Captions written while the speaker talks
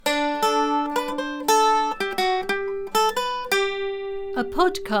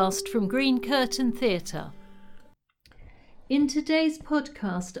podcast from Green Curtain Theatre. In today's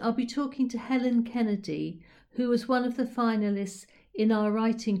podcast, I'll be talking to Helen Kennedy, who was one of the finalists in our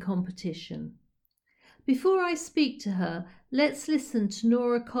writing competition. Before I speak to her, let's listen to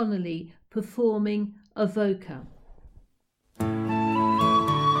Nora Connolly performing Avoca.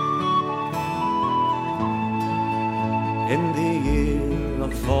 In the year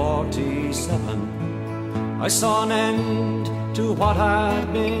of 47, I saw an end to what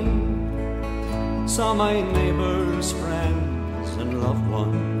had been. Saw my neighbours, friends and loved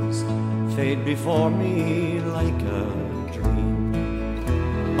ones fade before me like a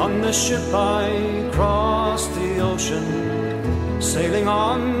dream. On the ship I crossed the ocean, sailing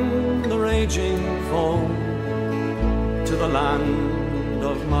on the raging foam, to the land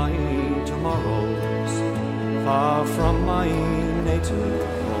of my tomorrows, far from my native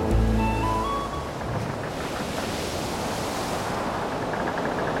home.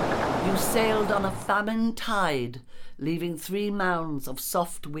 You sailed on a famine tide, leaving 3 mounds of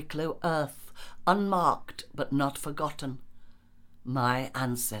soft Wicklow earth, unmarked but not forgotten. My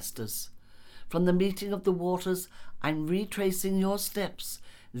ancestors. From the meeting of the waters, I'm retracing your steps,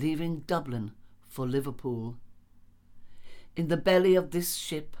 leaving Dublin for Liverpool. In the belly of this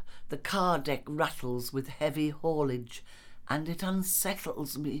ship, the car deck rattles with heavy haulage, and it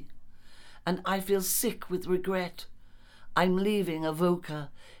unsettles me, and I feel sick with regret. I'm leaving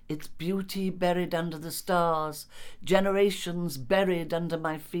Avoca, its beauty buried under the stars, generations buried under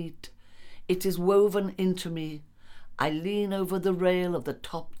my feet. It is woven into me. I lean over the rail of the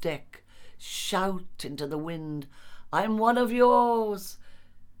top deck, shout into the wind, I'm one of yours,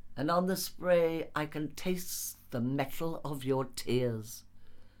 and on the spray I can taste the metal of your tears.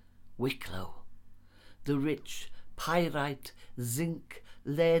 Wicklow, the rich pyrite, zinc,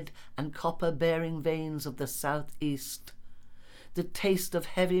 lead and copper-bearing veins of the southeast, the taste of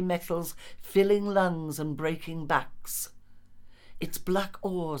heavy metals filling lungs and breaking backs. Its black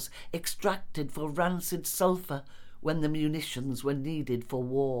ores extracted for rancid sulphur when the munitions were needed for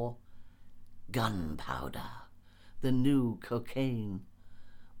war. Gunpowder, the new cocaine.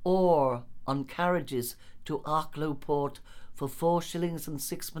 Ore on carriages to Arklow port for 4 shillings and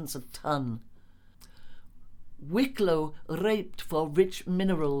 6pence a ton. Wicklow raped for rich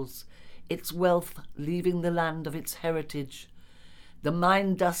minerals, its wealth leaving the land of its heritage. The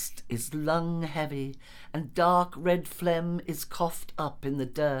mine dust is lung heavy, and dark red phlegm is coughed up in the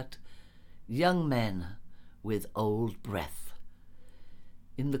dirt. Young men with old breath.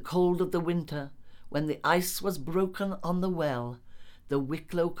 In the cold of the winter, when the ice was broken on the well, the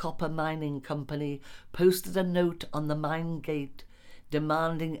Wicklow Copper Mining Company posted a note on the mine gate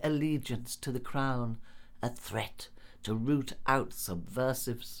demanding allegiance to the crown, a threat to root out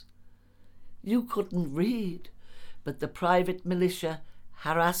subversives. You couldn't read, but the private militia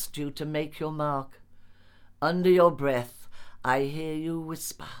harassed you to make your mark. Under your breath, I hear you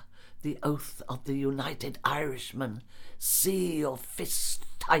whisper the oath of the United Irishmen. See your fists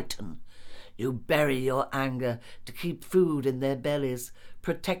tighten. You bury your anger to keep food in their bellies,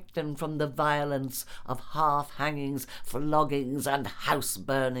 protect them from the violence of half-hangings, floggings and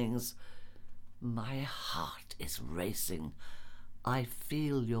house-burnings. My heart is racing. I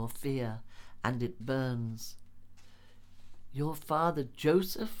feel your fear, and it burns. Your father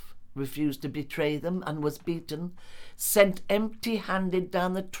Joseph refused to betray them and was beaten, sent empty-handed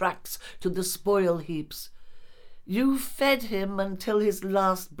down the tracks to the spoil heaps. You fed him until his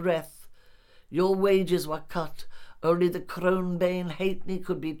last breath. Your wages were cut. Only the Crownbane halfpenny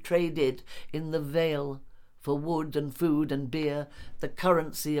could be traded in the Vale for wood and food and beer, the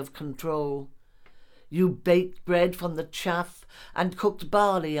currency of control. You baked bread from the chaff and cooked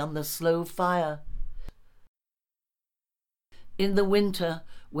barley on the slow fire. In the winter,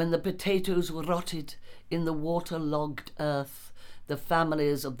 when the potatoes rotted in the water-logged earth, the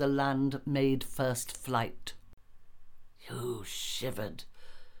families of the land made first flight. You shivered.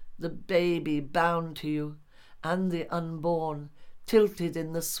 The baby bound to you, and the unborn, tilted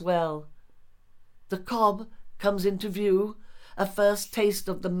in the swell. The cob comes into view, a first taste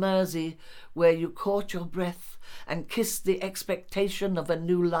of the Mersey, where you caught your breath and kissed the expectation of a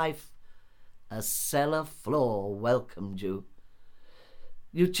new life. A cellar floor welcomed you.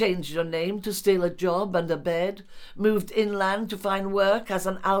 You changed your name to steal a job and a bed, moved inland to find work as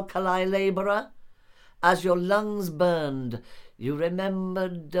an alkali labourer. As your lungs burned, you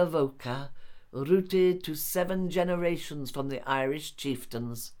remembered Avoca, rooted to 7 generations from the Irish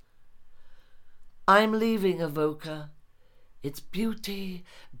chieftains. I'm leaving Avoca, its beauty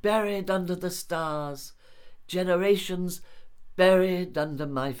buried under the stars, generations buried under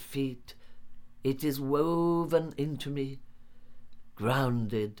my feet. It is woven into me.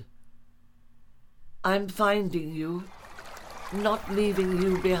 grounded. I'm finding you, not leaving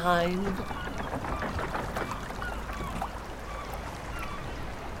you behind.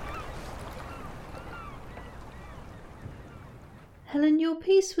 Helen, your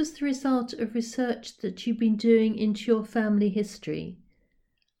piece was the result of research that you've been doing into your family history.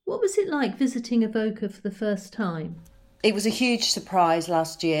 What was it like visiting Avoca for the first time? It was a huge surprise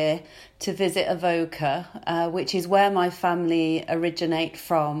last year to visit Avoca, which is where my family originate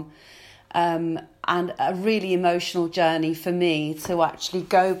from, and a really emotional journey for me to actually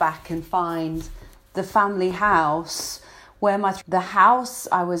go back and find the family house where the house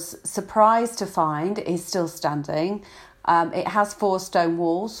I was surprised to find is still standing. It has 4 stone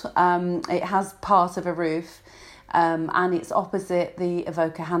walls, it has part of a roof, and it's opposite the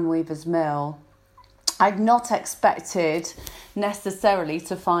Avoca Handweavers Mill. I'd not expected necessarily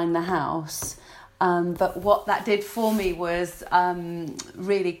to find the house, but what that did for me was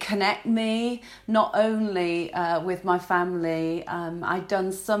really connect me, not only with my family. I'd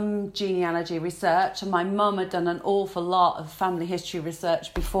done some genealogy research, and my mum had done an awful lot of family history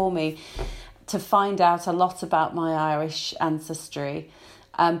research before me to find out a lot about my Irish ancestry.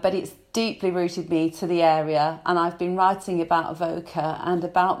 But it's deeply rooted me to the area, and I've been writing about Avoca and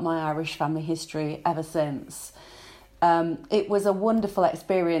about my Irish family history ever since. It was a wonderful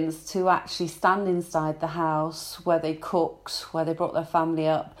experience to actually stand inside the house where they cooked, where they brought their family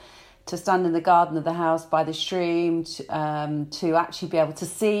up, to stand in the garden of the house by the stream, to actually be able to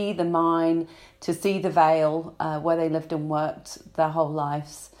see the mine, to see the Vale where they lived and worked their whole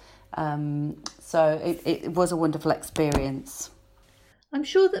lives. So it was a wonderful experience. I'm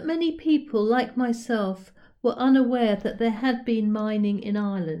sure that many people, like myself, were unaware that there had been mining in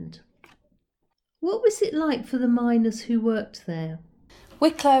Ireland. What was it like for the miners who worked there?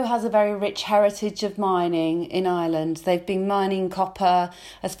 Wicklow has a very rich heritage of mining in Ireland. They've been mining copper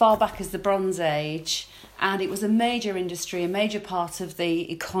as far back as the Bronze Age, and it was a major industry, a major part of the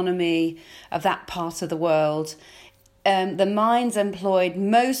economy of that part of the world. The mines employed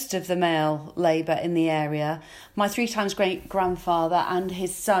most of the male labour in the area. My 3 times great-grandfather and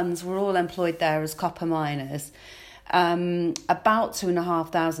his sons were all employed there as copper miners. About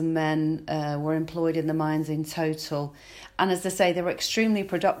 2,500 men were employed in the mines in total. And as I say, they were extremely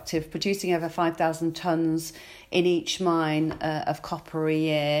productive, producing over 5,000 tonnes in each mine of copper a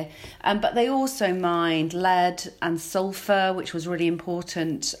year. But they also mined lead and sulphur, which was really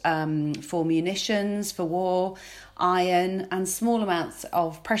important for munitions, for war. Iron and small amounts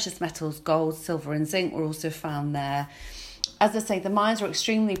of precious metals, gold, silver and zinc were also found there. As I say, the mines were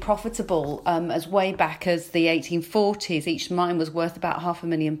extremely profitable as way back as the 1840s. Each mine was worth about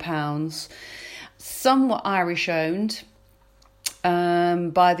 £500,000. Some were Irish owned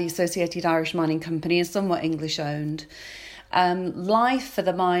by the Associated Irish Mining Company, and some were English owned. Life for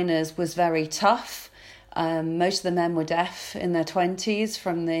the miners was very tough. Most of the men were deaf in their 20s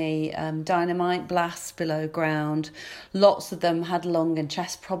from the dynamite blasts below ground. Lots of them had lung and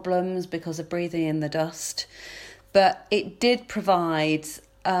chest problems because of breathing in the dust. But it did provide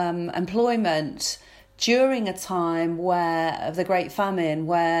employment during a time of the Great Famine,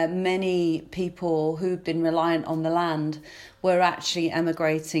 where many people who'd been reliant on the land were actually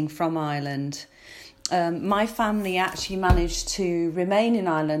emigrating from Ireland. My family actually managed to remain in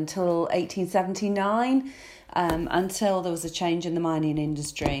Ireland till 1879, until there was a change in the mining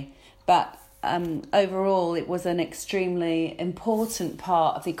industry. But overall, it was an extremely important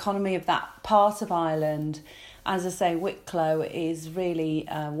part of the economy of that part of Ireland. As I say, Wicklow is really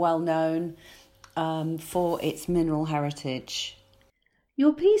well known for its mineral heritage.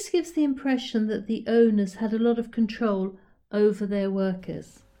 Your piece gives the impression that the owners had a lot of control over their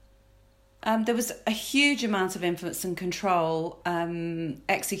workers. There was a huge amount of influence and control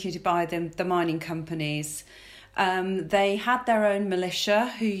executed by the mining companies. They had their own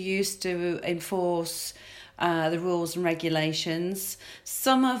militia who used to enforce the rules and regulations.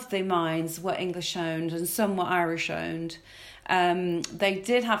 Some of the mines were English owned and some were Irish owned. They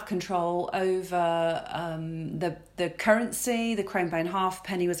did have control over the currency. The Cranebourne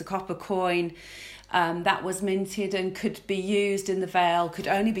halfpenny was a copper coin that was minted and could be used in the Vale, could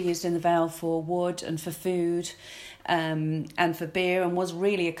only be used in the Vale for wood and for food and for beer, and was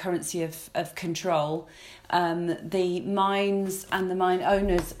really a currency of control. The mines and the mine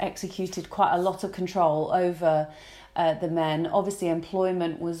owners executed quite a lot of control over the men. Obviously,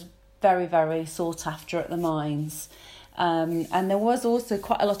 employment was very, very sought after at the mines. And there was also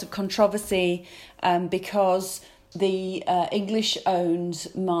quite a lot of controversy because the English-owned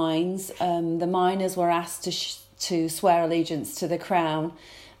mines, the miners were asked to swear allegiance to the Crown,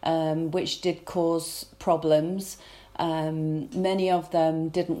 which did cause problems. Many of them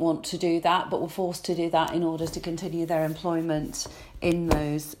didn't want to do that, but were forced to do that in order to continue their employment in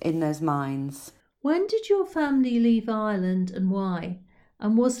those mines. When did your family leave Ireland and why?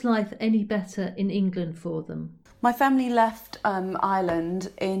 And was life any better in England for them? My family left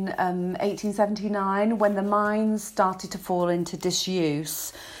Ireland in 1879 when the mines started to fall into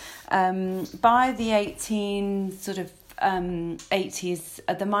disuse. By the 80s,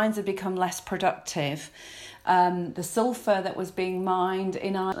 the mines had become less productive. The sulphur that was being mined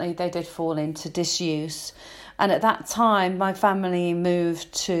in Ireland, they did fall into disuse. And at that time, my family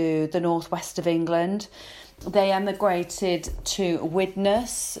moved to the northwest of England. They emigrated to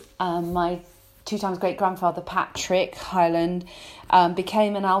Widnes. My 2 times great-grandfather, Patrick Hyland,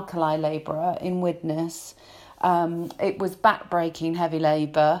 became an alkali labourer in Widnes. It was back-breaking heavy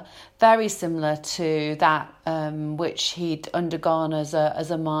labour, very similar to that which he'd undergone as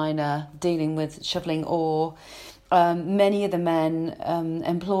a miner, dealing with shovelling ore. Many of the men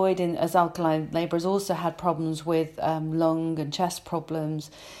employed as alkali labourers also had problems with lung and chest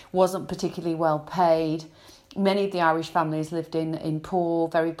problems, wasn't particularly well paid. Many of the Irish families lived in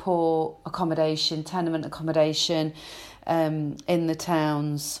very poor accommodation, tenement accommodation in the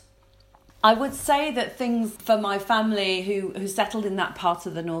towns. I would say that things for my family who settled in that part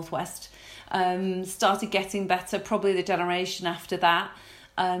of the northwest started getting better, probably the generation after that.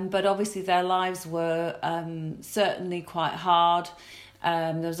 But obviously their lives were certainly quite hard.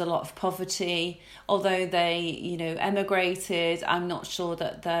 There was a lot of poverty. Although they, emigrated, I'm not sure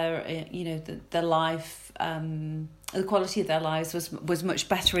that their life, the quality of their lives was much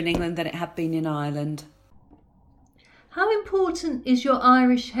better in England than it had been in Ireland. How important is your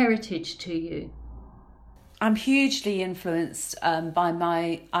Irish heritage to you? I'm hugely influenced by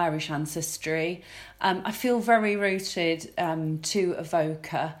my Irish ancestry. I feel very rooted to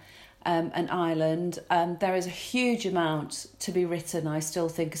Avoca and Ireland. There is a huge amount to be written, I still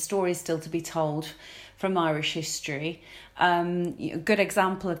think, a story still to be told from Irish history. A good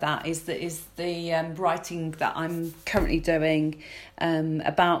example of that is the writing that I'm currently doing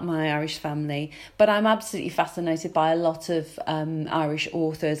about my Irish family. But I'm absolutely fascinated by a lot of Irish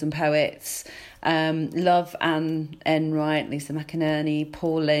authors and poets. Love Anne Enright, Lisa McInerney,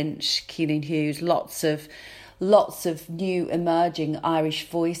 Paul Lynch, Keeling Hughes, lots of new emerging Irish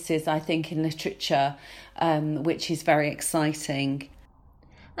voices, I think, in literature, which is very exciting.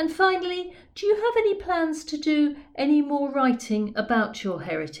 And finally, do you have any plans to do any more writing about your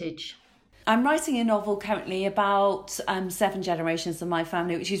heritage? I'm writing a novel currently about 7 generations of my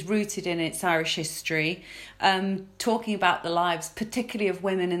family, which is rooted in its Irish history, talking about the lives, particularly of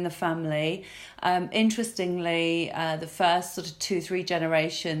women in the family. Interestingly, the first sort of 2-3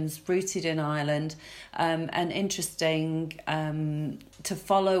 generations rooted in Ireland, and interesting to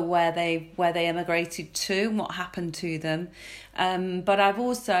follow where they emigrated to and what happened to them. But I've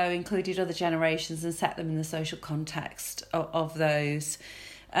also included other generations and set them in the social context of those.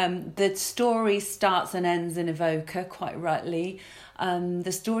 The story starts and ends in Avoca, quite rightly.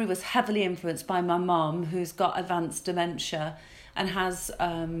 The story was heavily influenced by my mum, who's got advanced dementia and has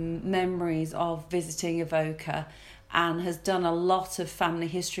memories of visiting Avoca and has done a lot of family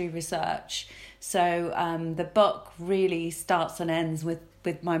history research. So the book really starts and ends with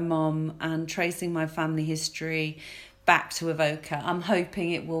my mum and tracing my family history back to Avoca. I'm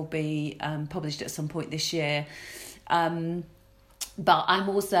hoping it will be published at some point this year. But I'm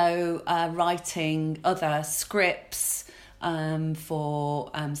also writing other scripts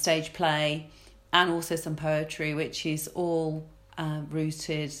for stage play and also some poetry, which is all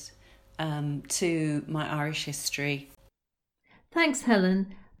rooted to my Irish history. Thanks,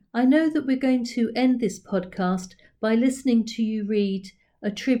 Helen. I know that we're going to end this podcast by listening to you read a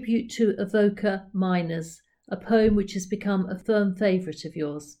tribute to Avoca miners, a poem which has become a firm favourite of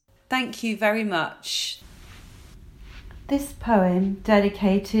yours. Thank you very much. This poem,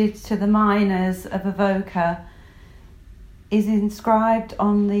 dedicated to the miners of Avoca, is inscribed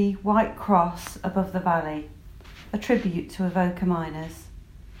on the white cross above the valley, a tribute to Avoca miners.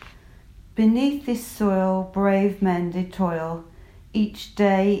 Beneath this soil brave men did toil, each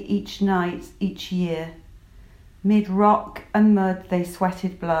day, each night, each year. Mid rock and mud they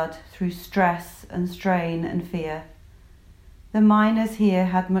sweated blood through stress and strain and fear. The miners here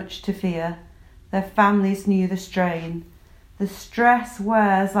had much to fear, their families knew the strain. The stress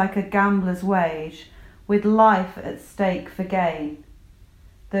wears like a gambler's wage, with life at stake for gain.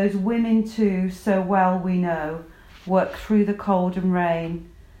 Those women too, so well we know, work through the cold and rain,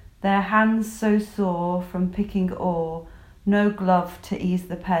 their hands so sore from picking ore, no glove to ease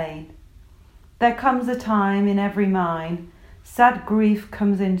the pain. There comes a time in every mine, sad grief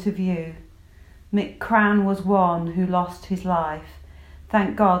comes into view. Mick Cran was one who lost his life.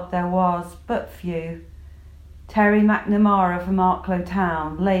 Thank God there was but few. Terry McNamara from Arklow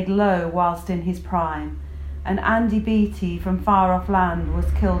Town laid low whilst in his prime, and Andy Beattie from far off land was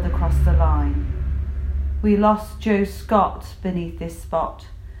killed across the line. We lost Joe Scott beneath this spot,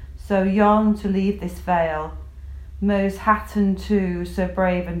 so young to leave this vale. Mose Hatton too, so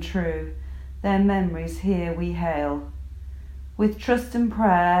brave and true, their memories here we hail. With trust and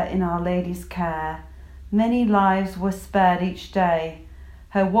prayer in Our Lady's care, many lives were spared each day.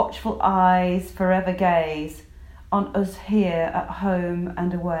 Her watchful eyes forever gaze on us here at home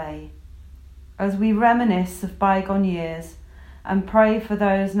and away. As we reminisce of bygone years and pray for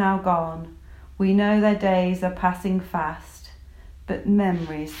those now gone, we know their days are passing fast, but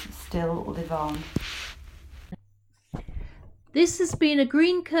memories still live on. This has been a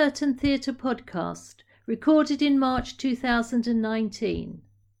Green Curtain Theatre podcast, recorded in March 2019.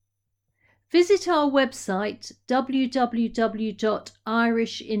 Visit our website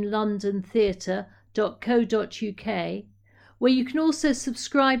www.irishinlondontheatre.co.uk, where you can also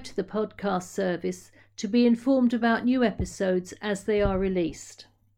subscribe to the podcast service to be informed about new episodes as they are released.